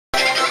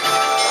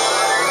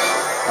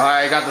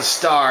Alright, I got the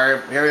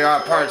star. Here we are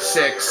at part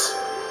 6.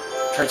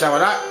 Turns out we're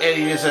not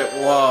idiots.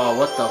 Whoa,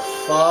 what the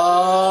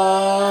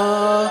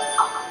fuck?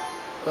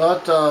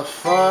 What the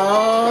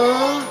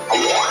fuck?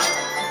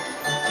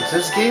 Is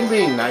this game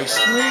being nice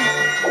to me? Am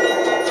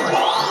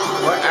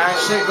I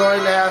actually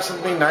going to have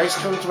something nice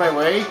come to my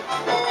way?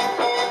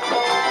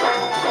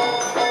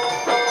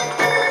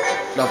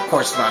 No, of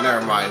course not.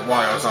 Never mind.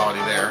 Wario's already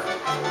there.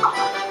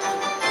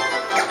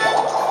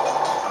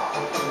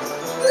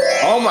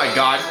 Oh my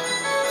god.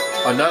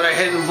 Another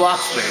hidden block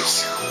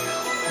space.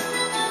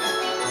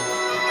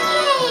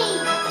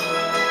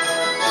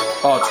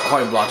 Oh, it's a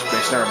coin block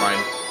space. Never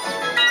mind.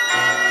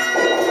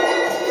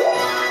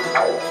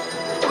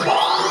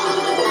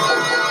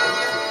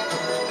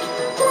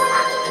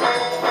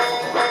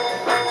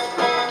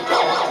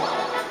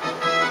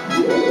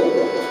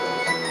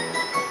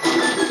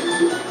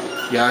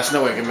 Yeah, there's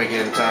no way I can make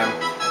it in time.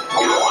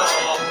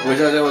 We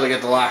just able to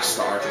get the last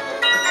star.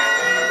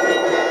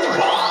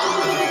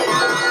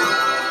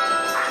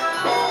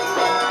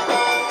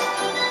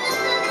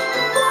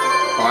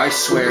 Oh, I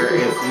swear,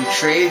 if he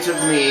trades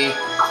with me...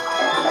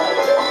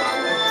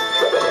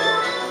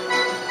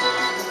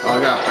 Oh, I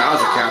got a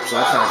Bowser capsule.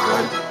 That's not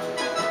good.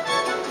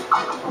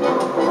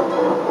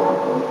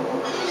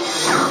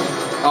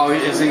 Oh,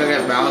 is he gonna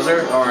get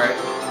Bowser? Alright.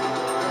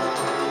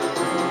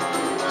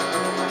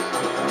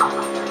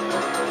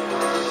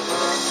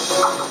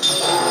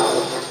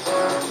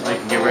 I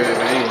can get rid of it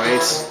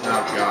anyways.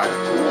 Oh god.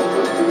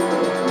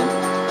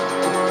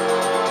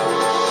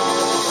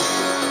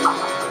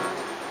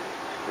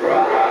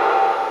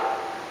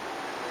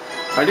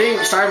 I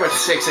think starting with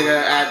 6, I'm gonna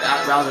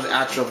add Bowser's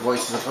actual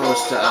voice as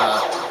opposed to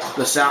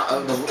the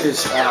sound of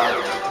his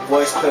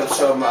voice clips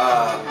from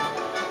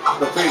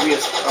the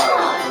previous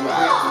from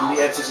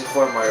the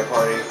N64 Mario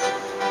Party.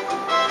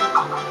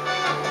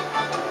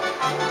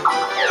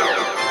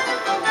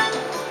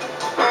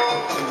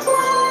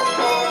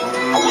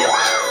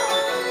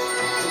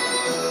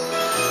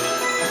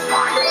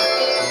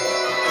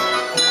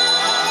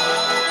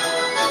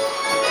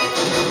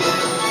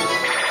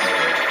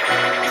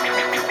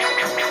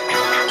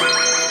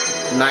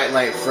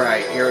 Nightlight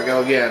Fright. Here we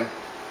go again.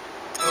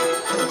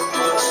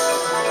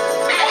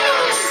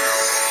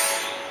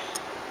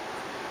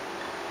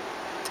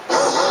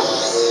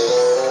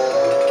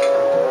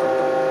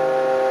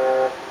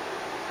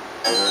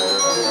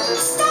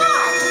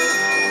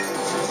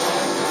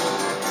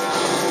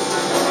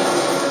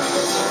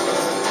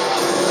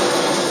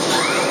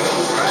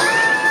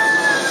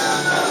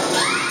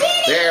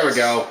 There we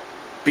go.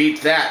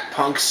 Beat that,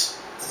 punks.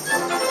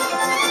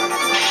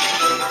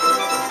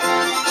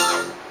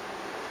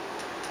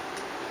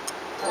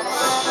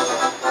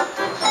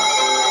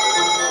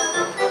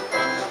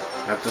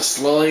 Have to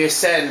slowly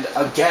ascend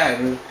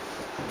again.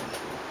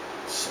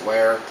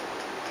 Swear.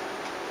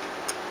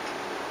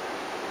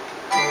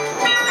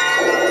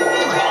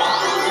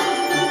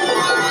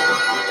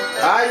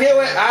 I knew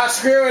it. I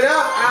screw it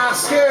up. I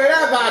screw it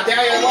up. I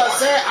dare you what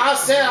say? I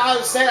said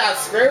I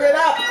screw it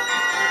up.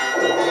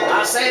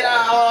 I said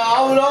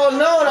oh no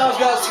I was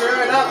gonna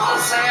screw it up. I'll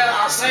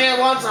say it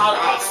once.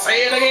 I'll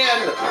say it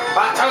again.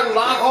 I turned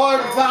Longhorn,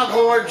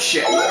 Foghorn,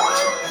 shit.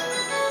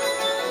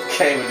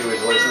 Can't even do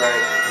his voice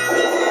right.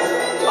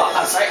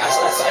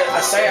 I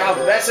say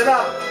I'll mess it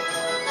up.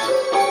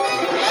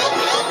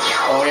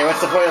 Oh yeah, what's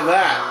the point of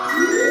that?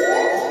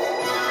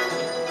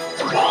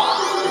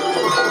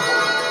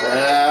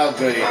 Oh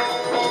goody.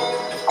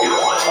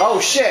 Oh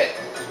shit!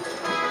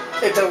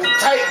 It's a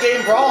tight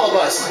game for all of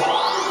us.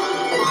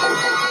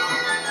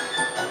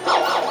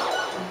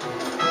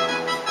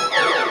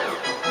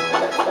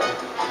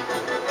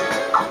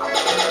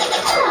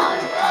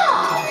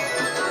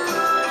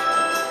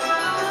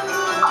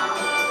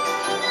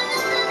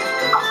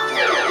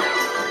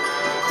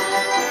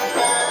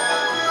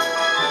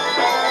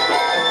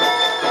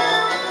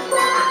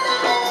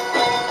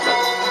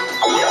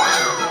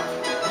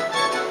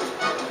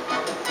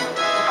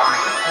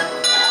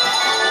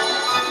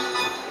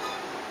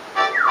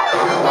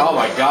 Oh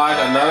my god,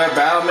 another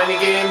battle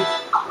minigame?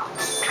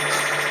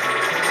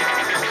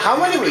 How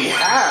many do we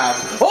have?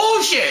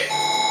 Oh shit!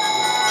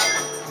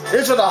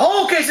 This for the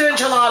whole case of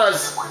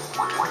enchiladas!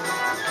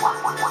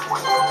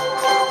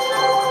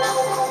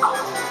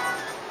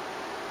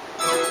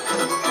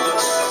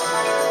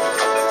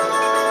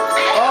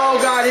 Oh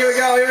god, here we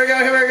go, here we go,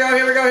 here we go,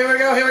 here we go, here we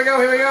go, here we go,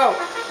 here we go!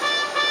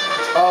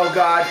 Oh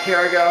god,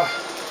 here we go.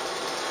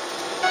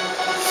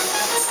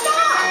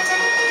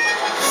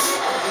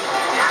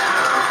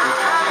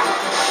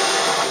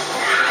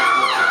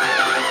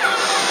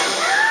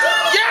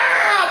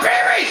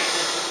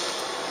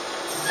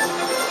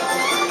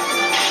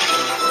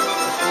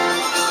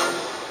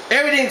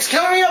 Everything's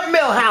coming up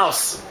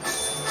Millhouse!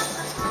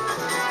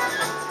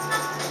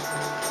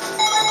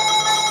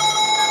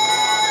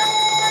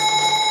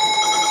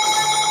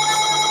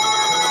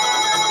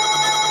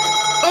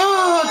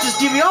 Oh, just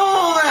give me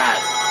all that!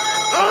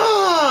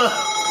 Oh!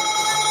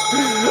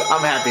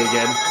 I'm happy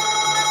again.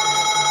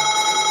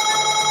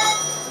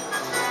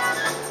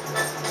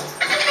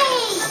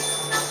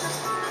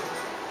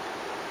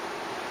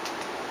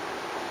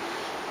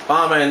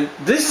 Oh man,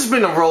 this has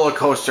been a roller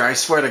coaster, I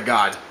swear to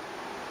God.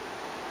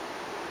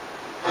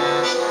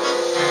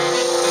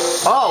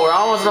 Oh, we're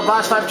almost in the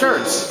last 5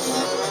 turns.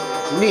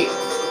 Neat.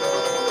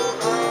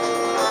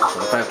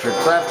 5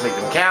 turns left, make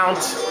them count.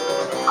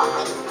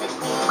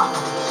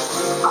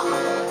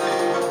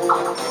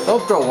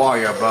 Don't throw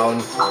Wario a bone.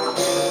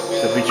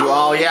 To beat you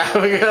all, yeah,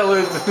 we're gonna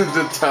lose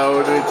the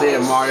Toad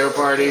in Mario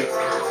Party.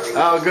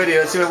 Oh goody,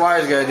 let's see what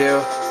Wario's gonna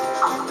do.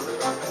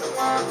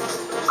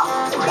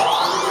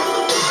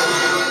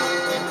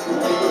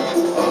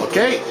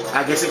 Okay,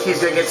 I guess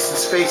he's gonna get some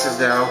spaces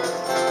now.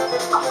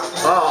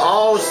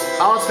 Oh,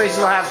 all spaces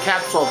will have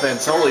capsule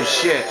vents. Holy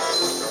shit.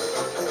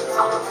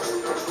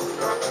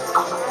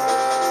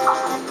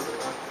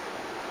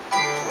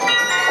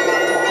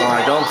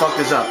 Alright, don't fuck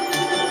this up.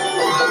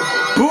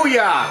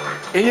 Booyah!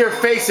 In your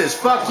faces.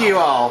 Fuck you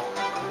all.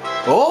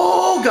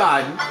 Oh,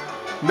 God.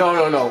 No,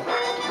 no, no.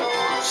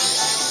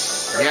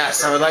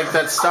 Yes, I would like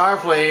that star,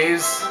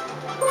 please.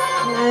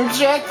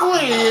 Check,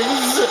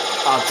 please.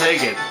 I'll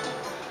take it.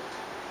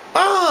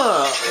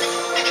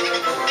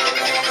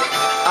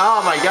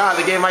 Oh my God,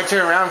 the game might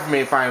turn around for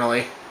me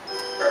finally.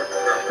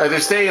 They're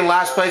staying in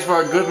last place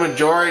for a good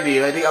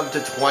majority, I think up to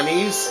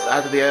 20s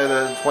after the end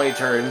of the 20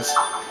 turns.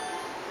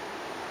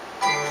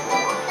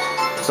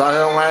 So I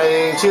don't want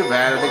anything too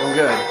bad, I think I'm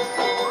good.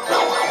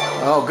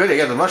 Oh good, I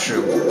got the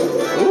mushroom.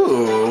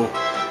 Ooh.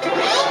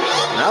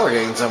 Now we're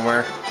getting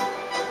somewhere.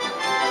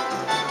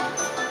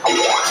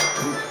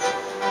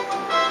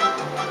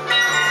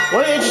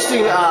 What an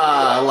interesting,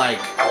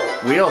 like,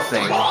 wheel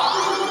thing.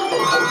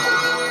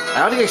 I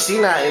don't think I've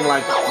seen that in,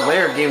 like,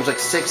 later games like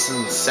 6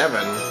 and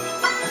 7.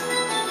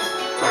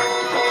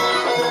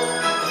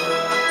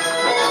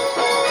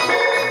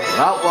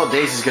 Oh, well,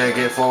 Daisy's gonna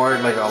get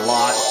forward, like, a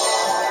lot.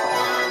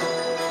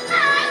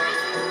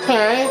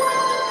 Okay.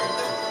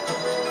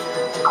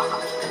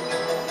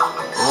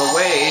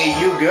 Away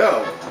you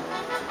go.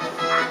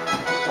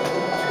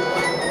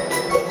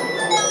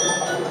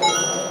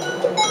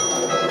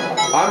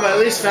 I'm at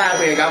least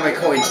happy I got my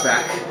coins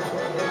back.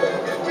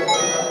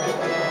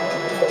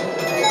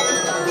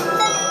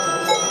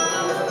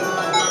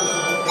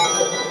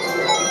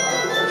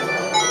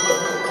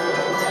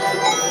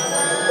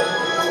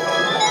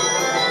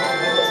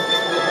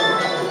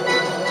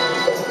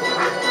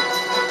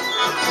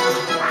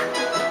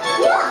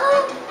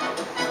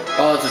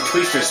 Oh, it's a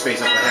twister space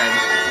up ahead.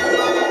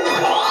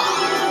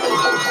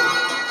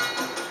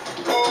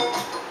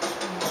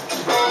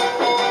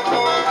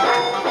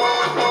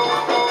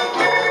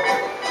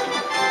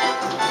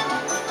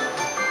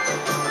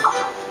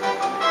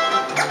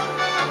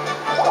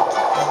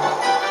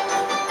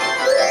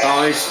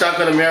 Oh, he's stuck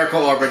in a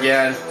miracle orb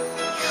again.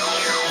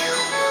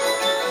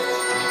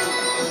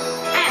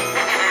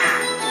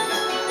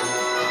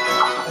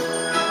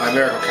 A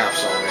miracle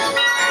capsule, man.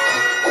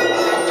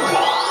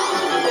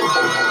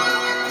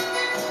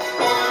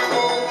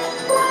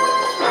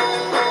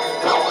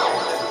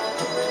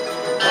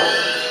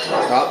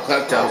 Oh,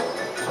 Klepto.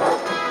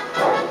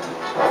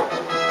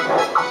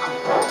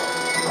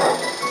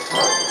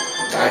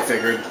 I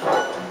figured.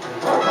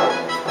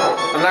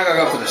 I'm not gonna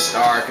go for the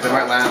star, because I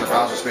might land on the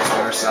Bowser space on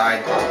the other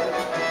side.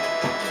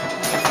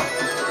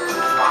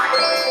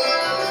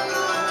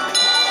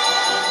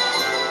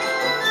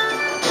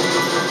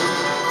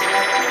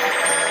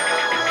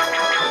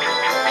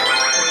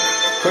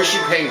 Pushy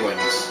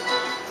penguins.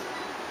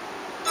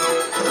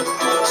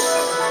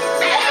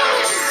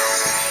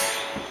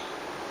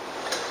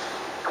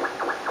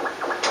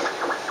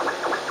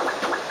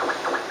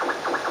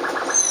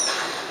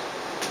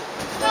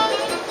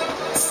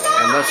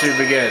 And let's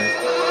begin.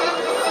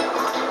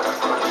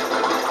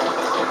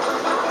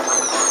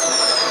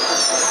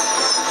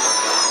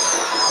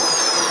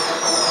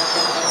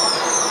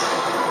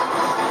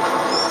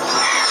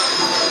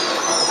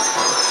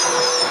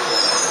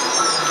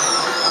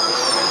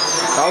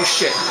 Oh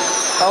shit.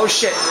 Oh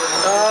shit.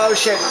 Oh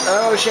shit.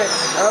 Oh shit.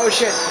 Oh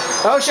shit.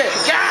 Oh shit.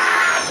 God!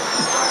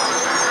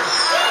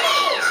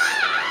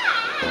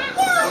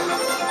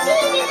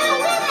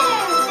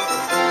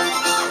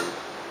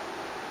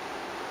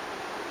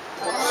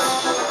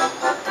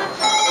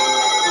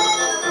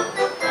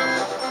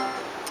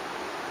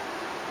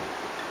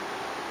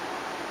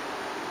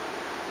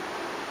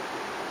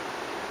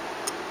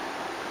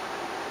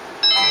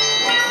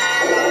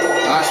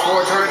 Last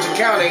 4 turns and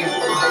counting.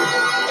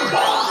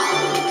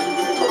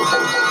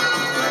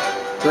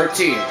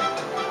 13.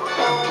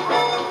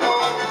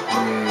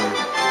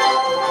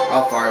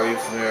 How far are we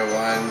from here?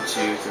 1,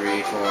 2,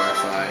 3, 4,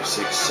 5,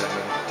 6, 7,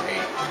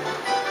 8,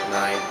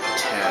 9,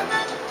 10.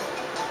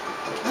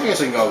 I guess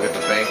we can go get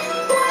the bank.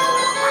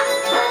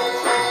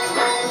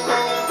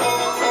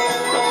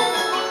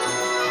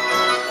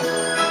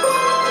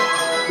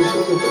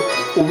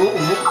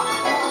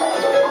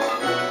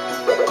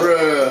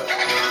 Bruh.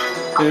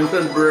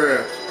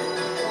 Bruh.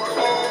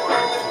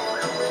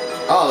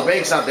 Oh, the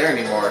bank's not there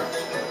anymore.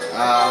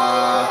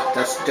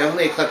 That's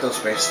definitely a Klepto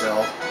space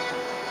still.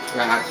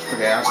 Nah,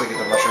 forget, I was thinking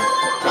the mushroom.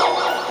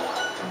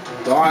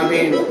 Oh, I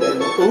mean,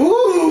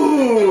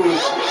 ooh!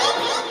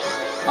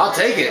 I'll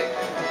take it.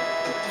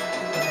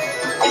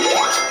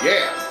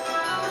 Yeah.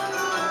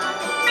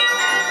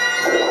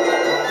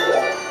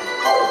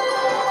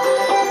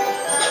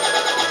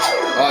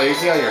 Oh, you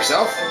see on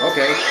yourself?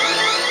 Okay.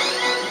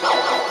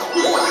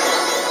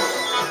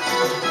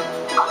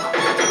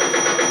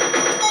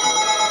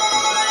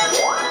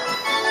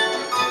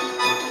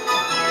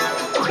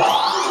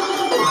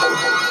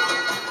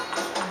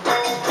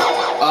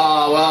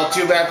 Oh, well,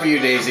 too bad for you,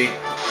 Daisy.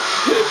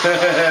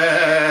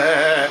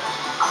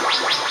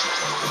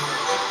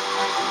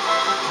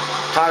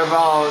 Talk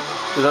about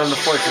an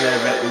unfortunate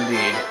event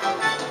indeed.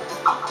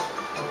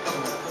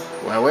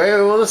 Well,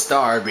 where will the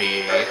star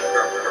be?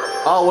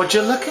 Oh, would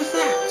you look at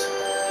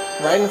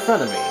that? Right in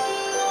front of me.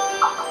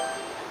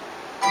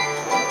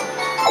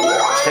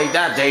 Take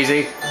that,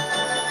 Daisy.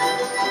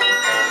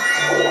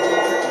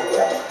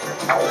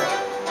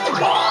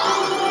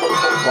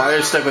 Why are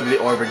you stuck with the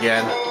orb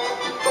again?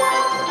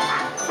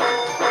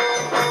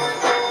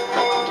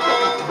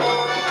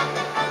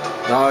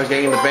 No, he's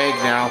getting the bank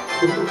now.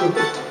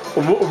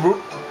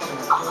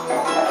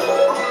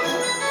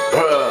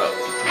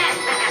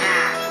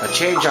 A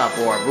change up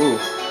orb, ooh.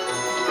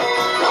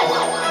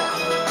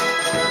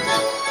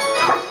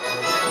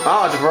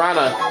 Oh, it's a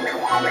piranha.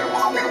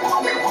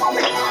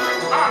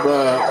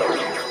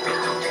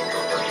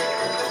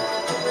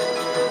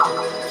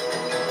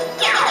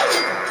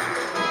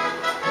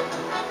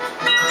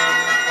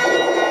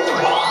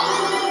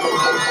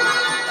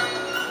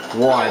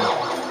 One.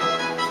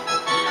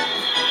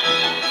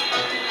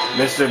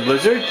 Mr.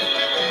 Blizzard?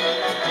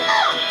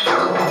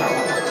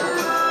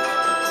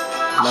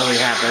 Nothing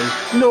happened.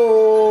 No!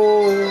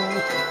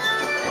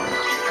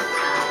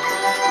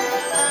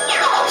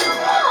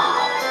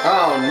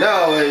 Oh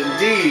no,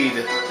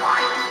 indeed!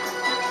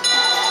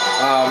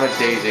 Oh, I'm a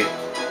Daisy.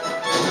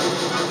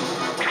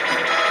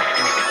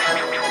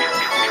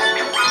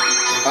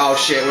 Oh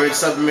shit, we're in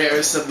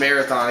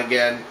sub-marathon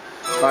again.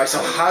 Alright, so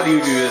how do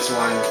you do this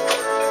one?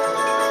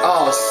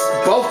 Oh,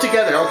 both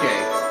together,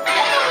 okay.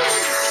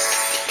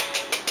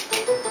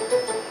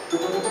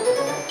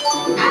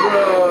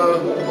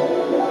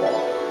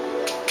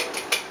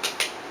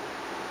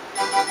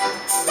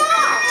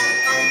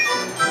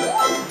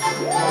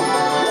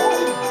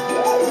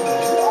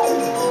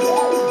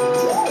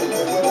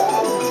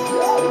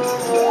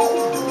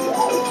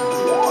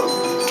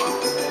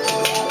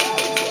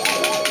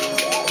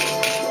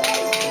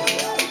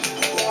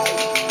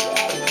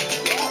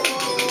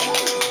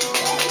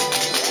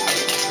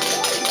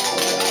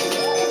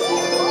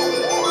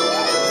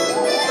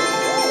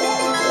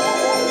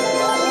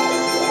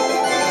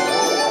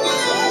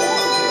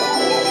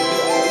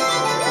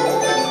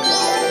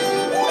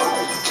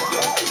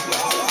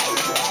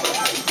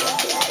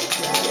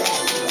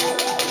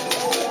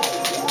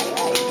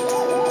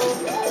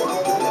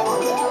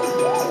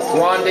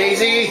 Come on,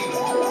 Daisy!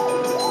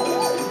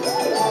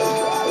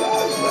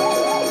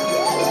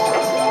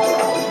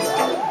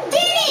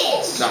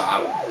 Finish!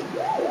 Nah.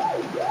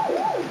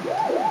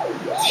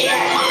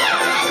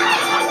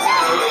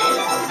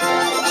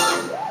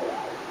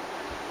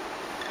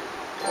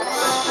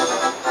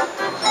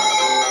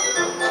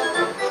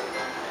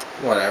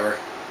 Whatever.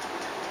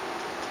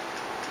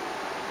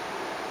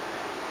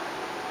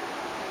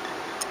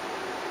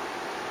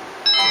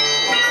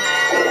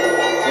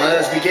 Let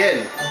us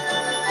begin.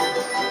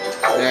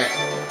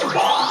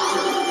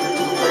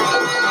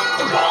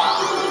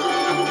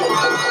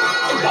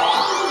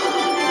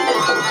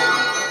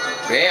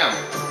 Bam!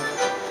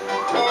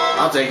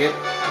 I'll take it.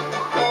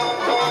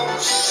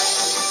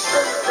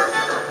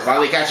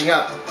 Finally catching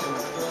up.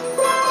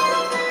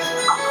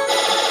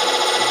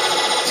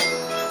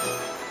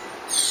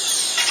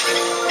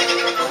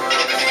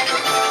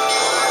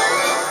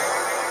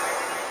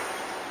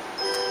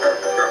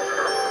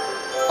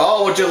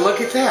 Oh, would you look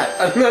at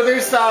that? Another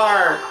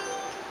star!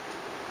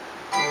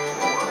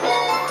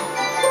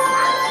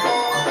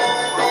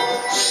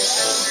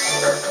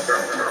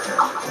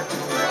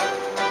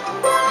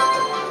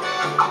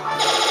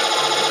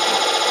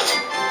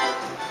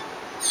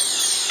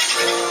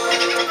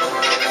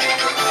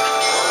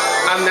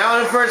 I'm now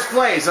in first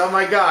place, oh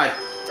my god.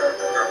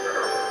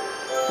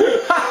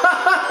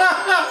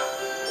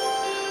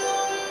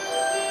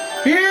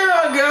 Here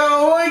I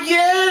go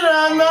again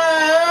on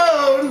my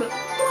own.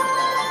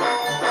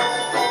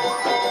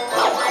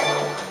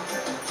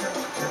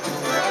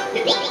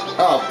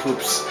 Oh,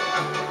 poops.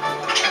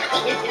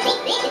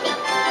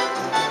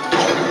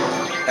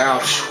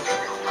 Ouch.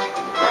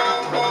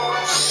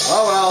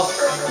 Oh well,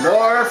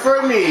 more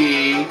for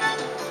me.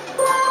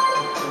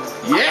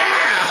 Yeah!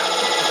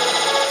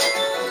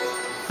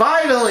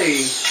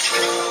 Finally!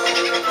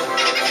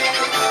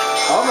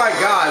 Oh my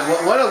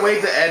god, what a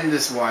way to end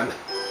this one.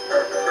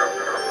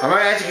 I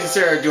might actually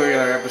consider doing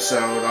another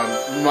episode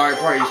on Mario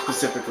Party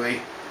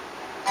specifically.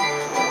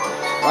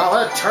 Wow,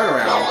 what a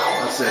turnaround.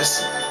 What's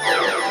this?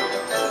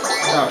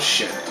 Oh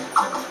shit.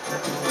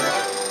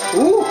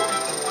 Ooh!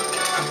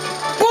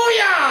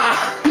 Booyah!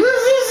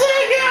 This is so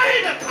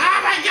good! Oh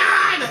my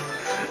god!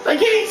 The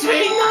game's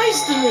being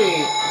nice to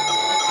me!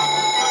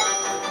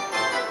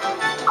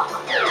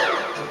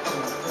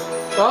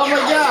 Oh my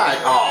god!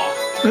 Oh.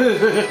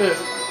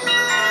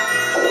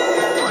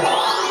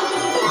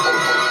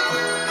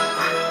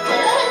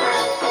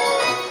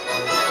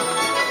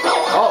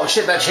 Oh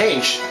shit, that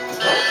changed.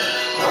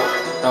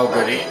 Oh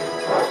goody.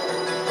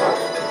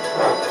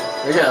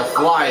 We gotta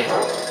fly.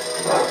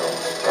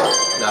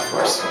 No, of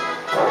course.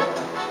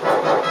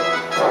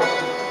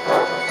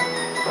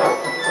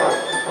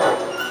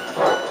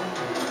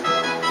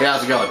 Yeah,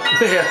 how's it going?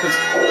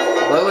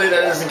 Luckily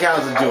that doesn't count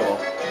as a duel.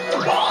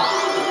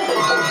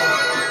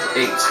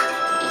 8.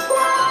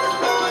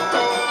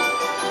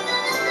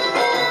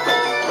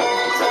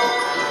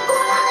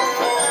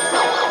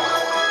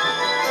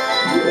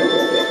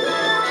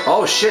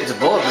 Oh shit, it's a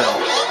bullet bill.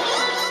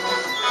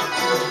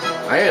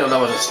 I didn't know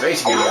that was a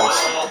space needles.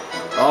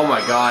 Oh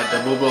my god,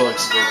 the blue bill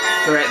looks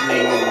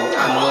threatening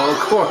on the little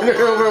corner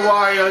over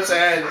Wario's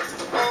head.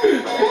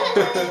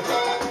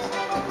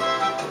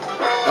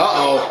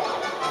 Uh-oh.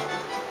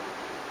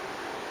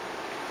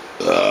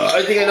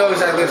 I think I know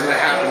exactly what's gonna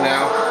happen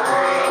now.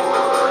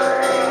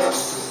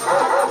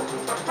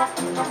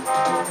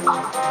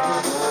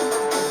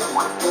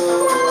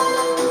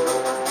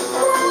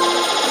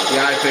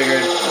 Yeah, I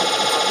figured.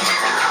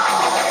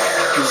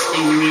 Just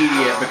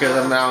immediate because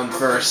I'm now in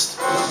first.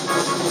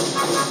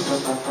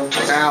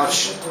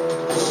 Ouch.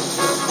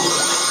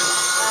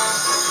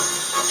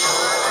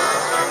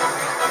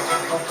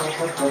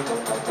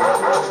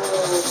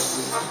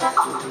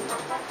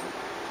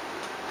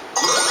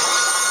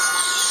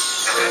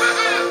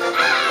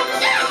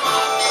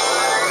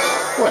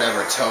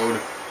 Whatever, Toad.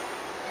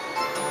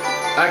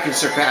 I can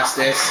surpass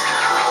this.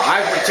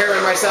 I've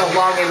determined myself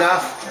long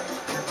enough.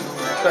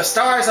 The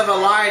stars have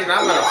aligned and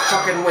I'm gonna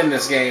fucking win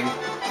this game.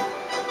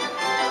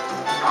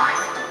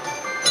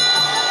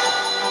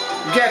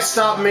 You can't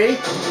stop me.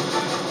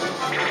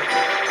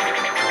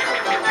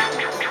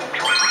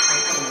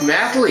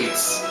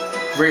 Mathletes.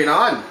 Bring it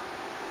on.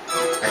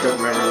 I don't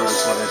remember where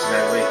this one is,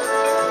 Natalie.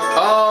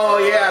 Oh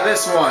yeah,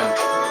 this one.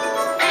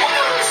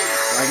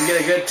 I can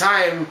get a good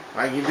time.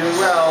 I can do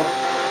well.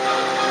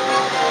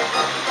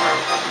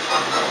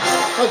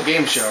 Oh,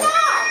 game show.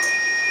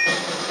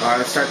 Alright,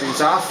 let's start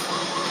things off.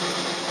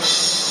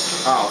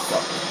 Oh,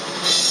 fuck.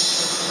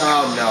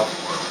 Oh, no.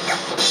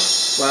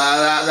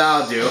 Well,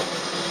 that'll do.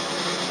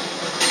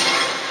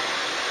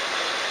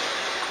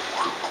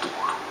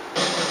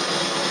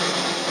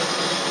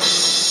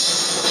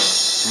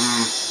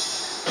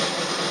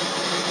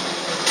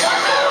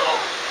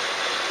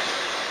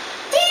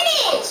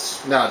 Finish!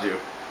 That'll do.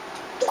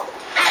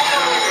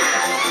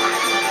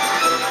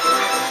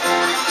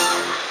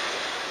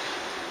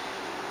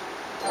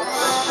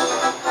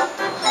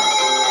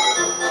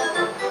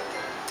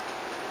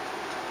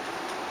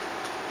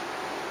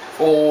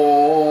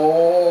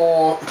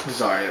 Oh,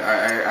 sorry. I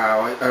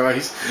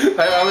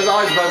was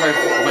always bugged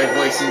by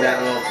voicing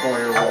that little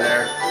corner over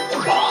there.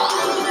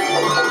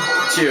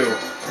 2.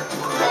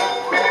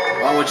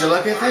 Well, would you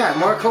look at that?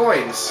 More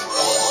coins.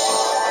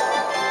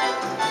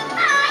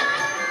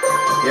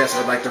 Yes,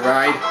 would like to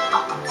ride.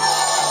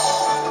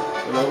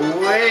 And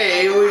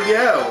away we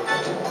go.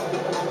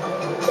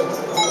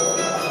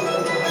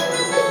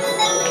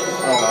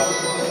 Oh well.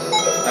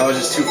 That was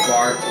just too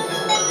far.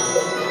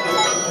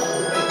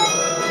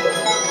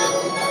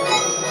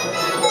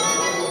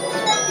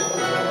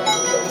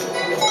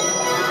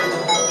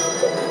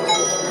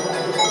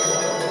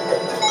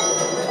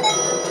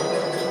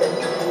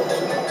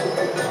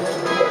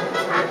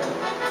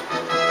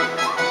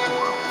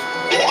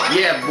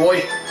 Yeah,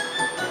 boy.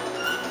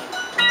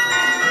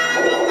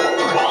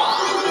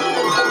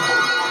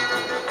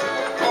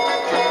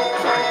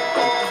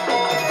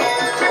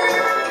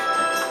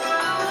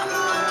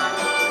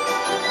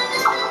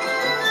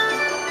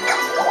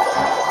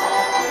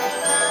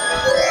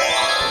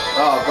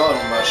 Oh,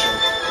 golden mushroom.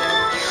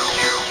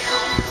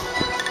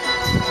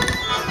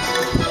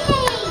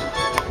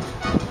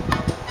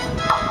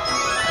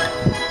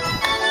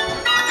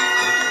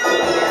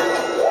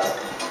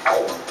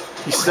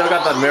 He's still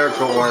got that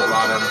miracle orb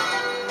on him.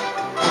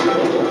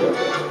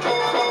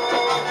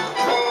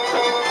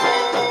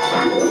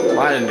 Well,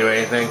 I didn't do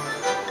anything.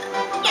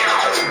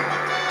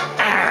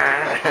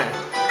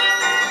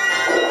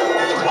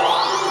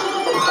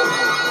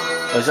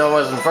 If I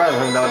was in front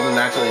of him, that wouldn't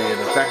actually be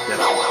effective.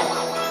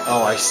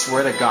 Oh, I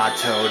swear to God,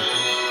 Toad.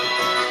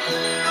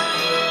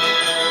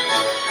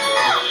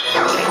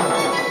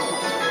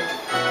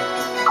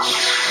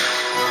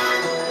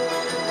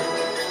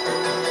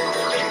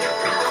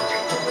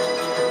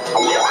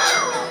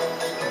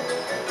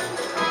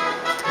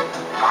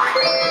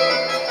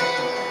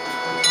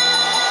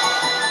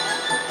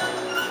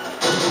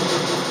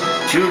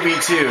 Two v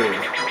 2.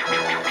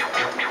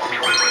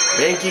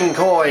 Banking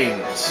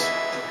coins.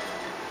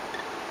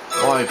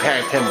 Oh, I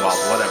panic pinball,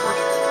 whatever.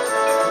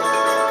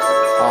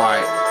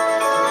 Alright.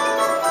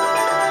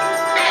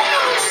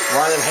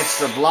 One of them hits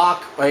the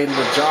block in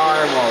the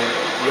jar while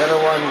the other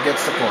one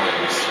gets the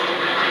coins.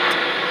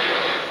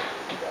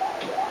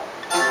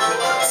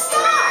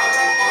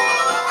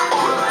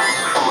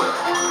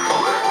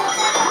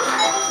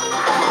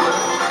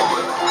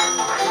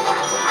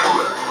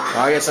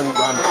 I guess I'm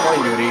on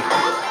point duty.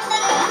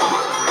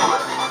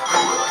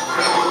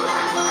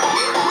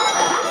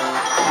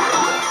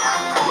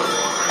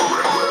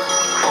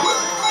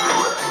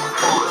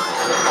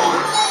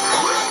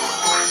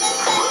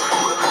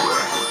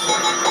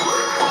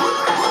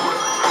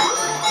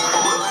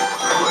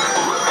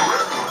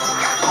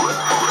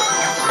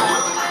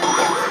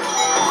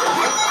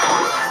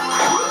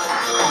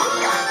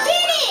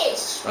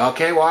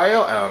 Okay,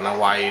 Wario. I don't know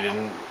why you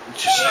didn't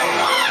just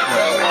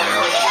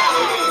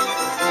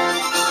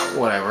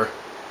whatever.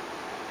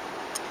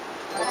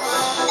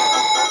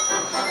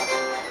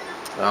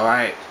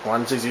 Alright,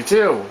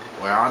 162.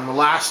 We're on the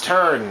last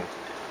turn.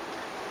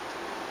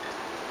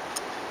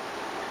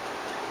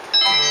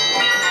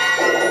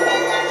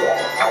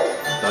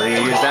 Don't need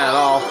to use that at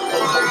all.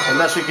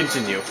 Unless we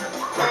continue.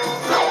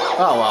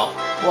 Oh well.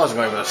 Wasn't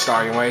going to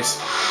start anyways.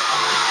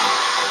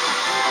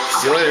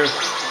 See you later.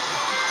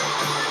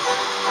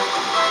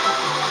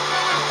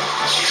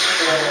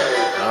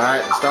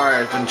 Alright, the star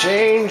has been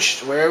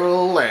changed. Where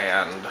will it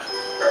land?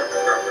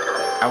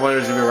 I wonder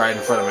if it's gonna be right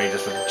in front of me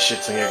just with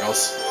shits and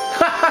giggles.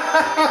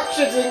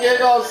 Shits and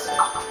giggles!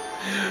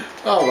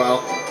 Oh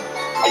well.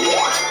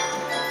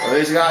 At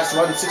least I got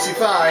 165.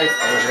 I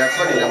wish I got a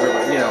funny number,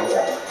 but you know.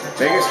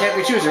 Beggars can't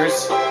be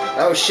choosers.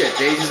 Oh shit,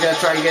 Daisy's gonna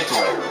try to get to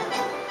it.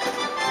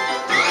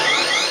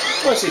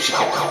 Let's see if she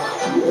can.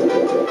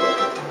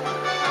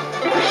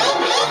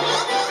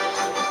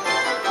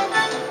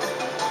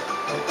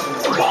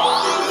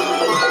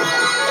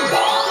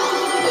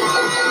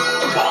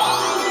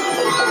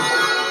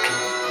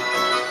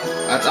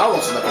 That's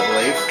almost enough, I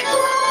believe.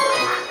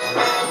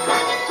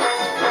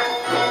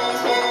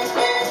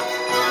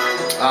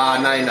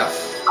 Not enough.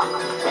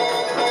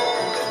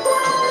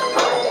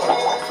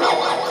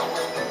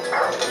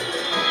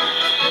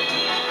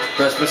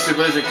 Thus, Mr.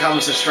 Blizzard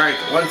comes to strike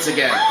once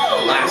again,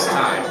 the last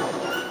time.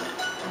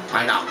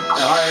 I know.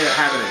 I'll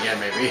have it again,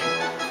 maybe.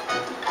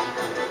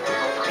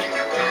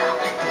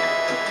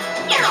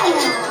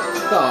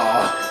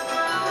 Oh.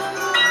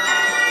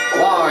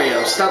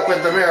 Wario, stuck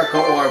with the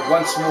miracle orb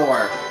once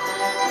more.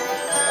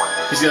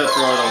 He's gonna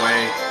throw it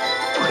away.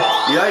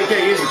 You know you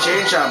can't use the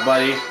chain shot,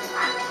 buddy.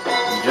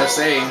 I'm just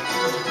saying.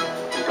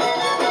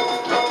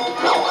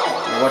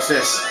 Now, what's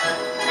this?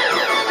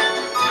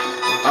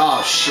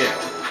 Oh shit.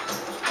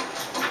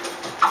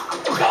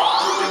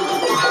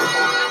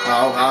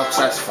 Oh,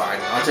 that's fine.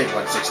 I'll take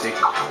 160.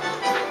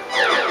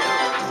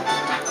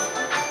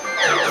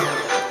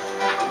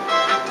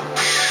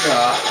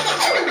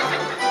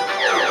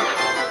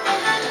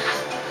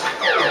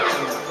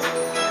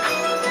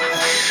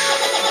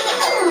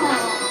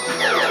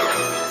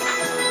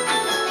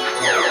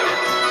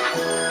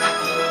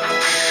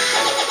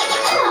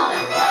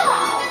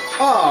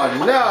 Oh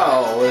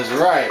no, it was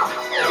right.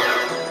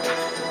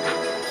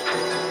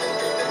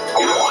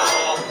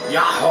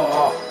 Yahoo!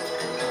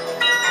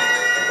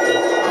 Oh,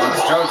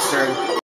 it's Toad's turn.